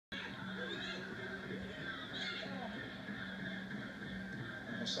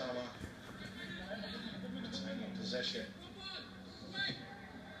Osama taking possession.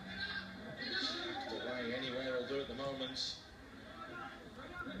 Delay anywhere will do at the moment.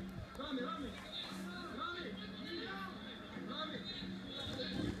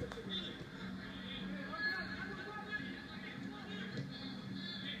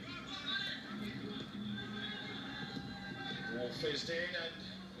 Ball fizzed in and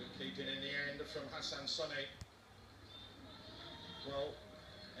we're keeping in the end from Hassan Sonny. Well,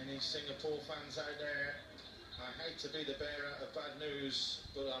 any Singapore fans out there, I hate to be the bearer of bad news,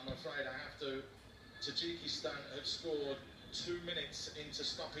 but I'm afraid I have to. Tajikistan have scored 2 minutes into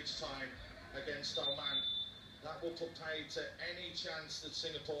stoppage time against Oman. That will put paid to any chance that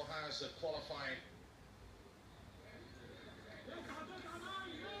Singapore has of qualifying.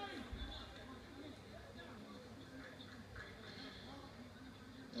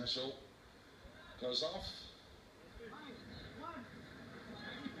 Nashel goes off.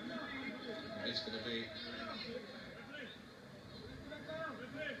 It's going to be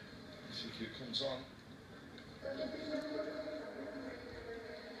Shiku comes on.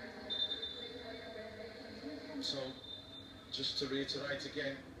 So, just to reiterate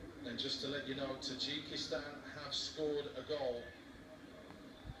again, and just to let you know, Tajikistan have scored a goal.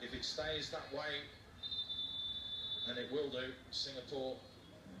 If it stays that way, and it will do, Singapore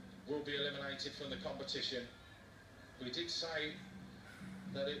will be eliminated from the competition. We did say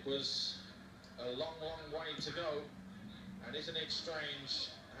that it was a long, long way to go, and isn't it strange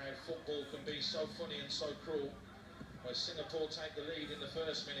how football can be so funny and so cruel, where Singapore take the lead in the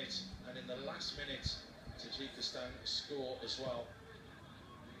first minute, and in the last minute, Tajikistan score as well.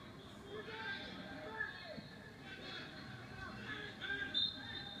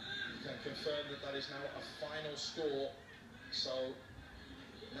 You can confirm that that is now a final score, so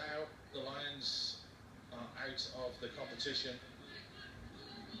now the Lions are out of the competition.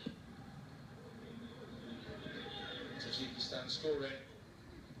 Tajikistan scoring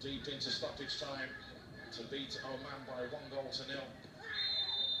deep into stoppage time to beat Oman by 1-0.